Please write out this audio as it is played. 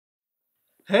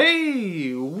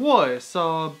Hey, what's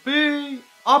up, big?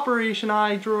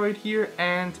 OPERATIONiDROID here,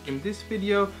 and in this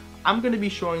video, I'm going to be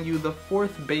showing you the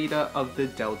 4th beta of the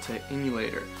Delta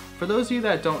emulator. For those of you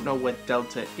that don't know what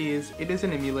Delta is, it is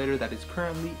an emulator that is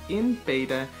currently in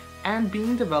beta and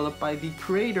being developed by the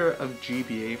creator of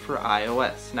GBA for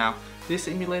iOS. Now, this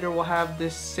emulator will have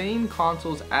the same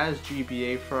consoles as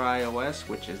GBA for iOS,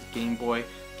 which is Game Boy,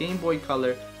 Game Boy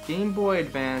Color, Game Boy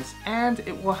Advance, and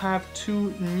it will have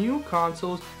 2 new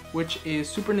consoles, which is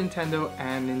Super Nintendo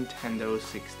and Nintendo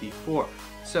 64.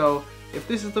 So if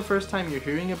this is the first time you're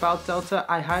hearing about Delta,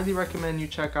 I highly recommend you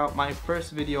check out my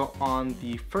first video on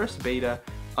the first beta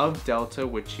of Delta,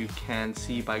 which you can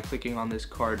see by clicking on this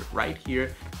card right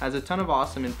here. It has a ton of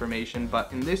awesome information, but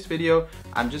in this video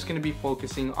I'm just going to be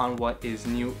focusing on what is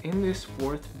new in this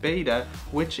 4th beta,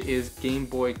 which is Game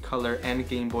Boy Color and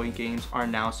Game Boy games are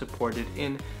now supported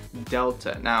in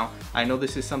Delta. Now, I know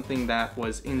this is something that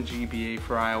was in GBA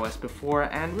for iOS before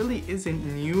and really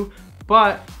isn't new,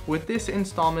 but with this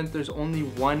installment there's only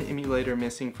one emulator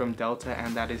missing from Delta,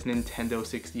 and that is Nintendo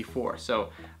 64.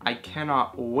 So I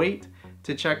cannot wait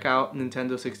to check out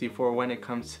Nintendo 64 when it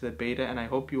comes to the beta, and I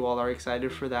hope you all are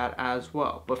excited for that as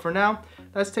well. But for now,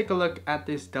 let's take a look at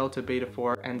this Delta Beta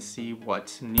 4 and see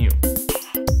what's new.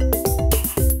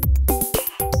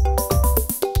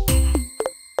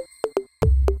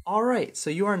 Alright, so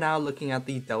you are now looking at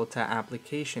the Delta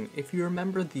application. If you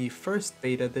remember the first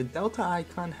beta, the Delta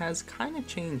icon has kind of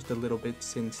changed a little bit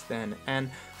since then, and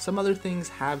some other things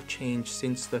have changed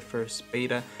since the first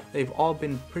beta. They've all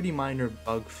been pretty minor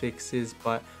bug fixes,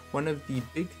 but one of the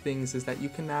big things is that you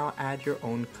can now add your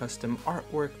own custom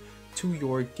artwork to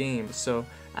your game. So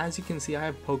as you can see, I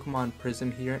have Pokemon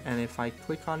Prism here, and if I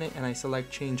click on it and I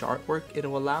select change artwork, it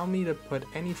will allow me to put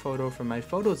any photo from my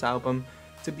photos album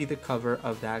to be the cover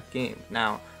of that game.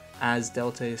 Now, as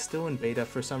Delta is still in beta,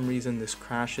 for some reason this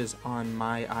crashes on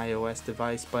my iOS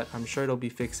device, but I'm sure it'll be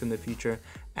fixed in the future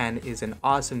and is an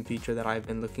awesome feature that I've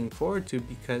been looking forward to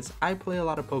because I play a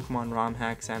lot of Pokemon ROM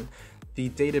hacks, and the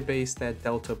database that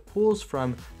Delta pulls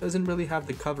from doesn't really have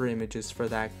the cover images for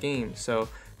that game. So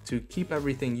to keep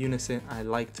everything unison, I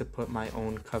like to put my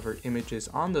own cover images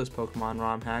on those Pokemon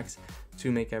ROM hacks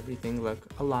to make everything look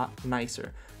a lot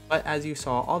nicer. But as you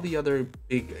saw, all the other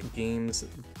big games,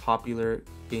 popular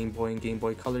Game Boy and Game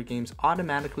Boy Color games,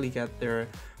 automatically get their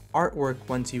artwork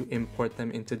once you import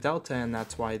them into Delta, and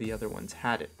that's why the other ones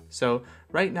had it. So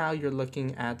right now you're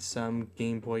looking at some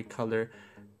Game Boy Color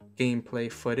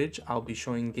gameplay footage. I'll be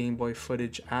showing Game Boy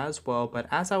footage as well, but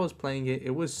as I was playing it,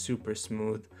 it was super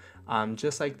smooth.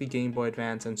 Just like the Game Boy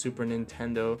Advance and Super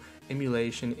Nintendo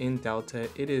emulation in Delta,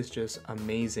 it is just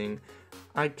amazing.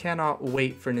 I cannot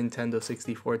wait for Nintendo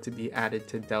 64 to be added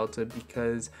to Delta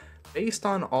because based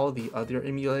on all the other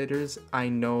emulators, I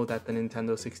know that the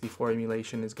Nintendo 64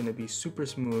 emulation is going to be super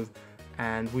smooth,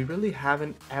 and we really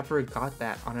haven't ever got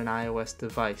that on an iOS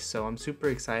device, so I'm super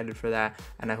excited for that,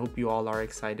 and I hope you all are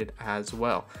excited as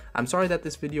well. I'm sorry that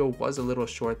this video was a little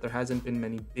short. There hasn't been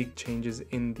many big changes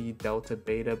in the Delta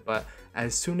beta, but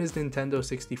as soon as Nintendo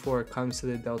 64 comes to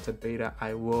the Delta beta,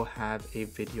 I will have a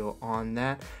video on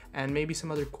that, and maybe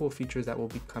some other cool features that will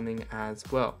be coming as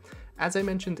well. As I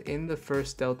mentioned in the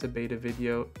first Delta beta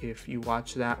video, if you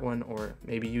watched that one, or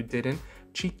maybe you didn't,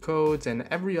 cheat codes and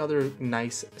every other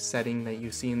nice setting that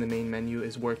you see in the main menu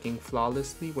is working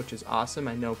flawlessly, which is awesome.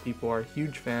 I know people are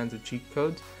huge fans of cheat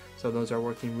codes, so those are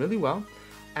working really well.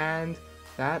 And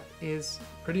that is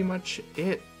pretty much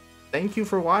it. Thank you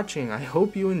for watching. I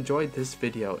hope you enjoyed this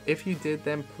video. If you did,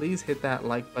 then please hit that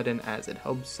like button as it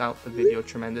helps out the video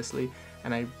tremendously,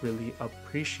 and I really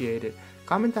appreciate it.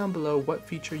 Comment down below what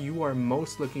feature you are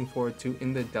most looking forward to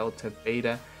in the Delta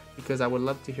beta, because I would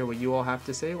love to hear what you all have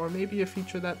to say, or maybe a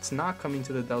feature that's not coming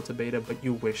to the Delta beta but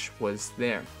you wish was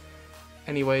there.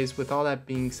 Anyways, with all that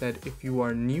being said, if you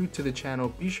are new to the channel,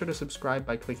 be sure to subscribe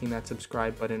by clicking that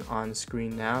subscribe button on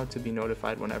screen now to be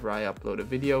notified whenever I upload a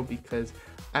video, because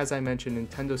as I mentioned,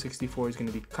 Nintendo 64 is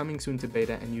going to be coming soon to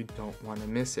beta and you don't want to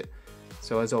miss it.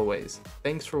 So as always,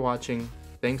 thanks for watching,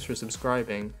 thanks for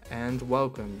subscribing, and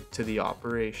welcome to the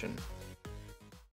operation.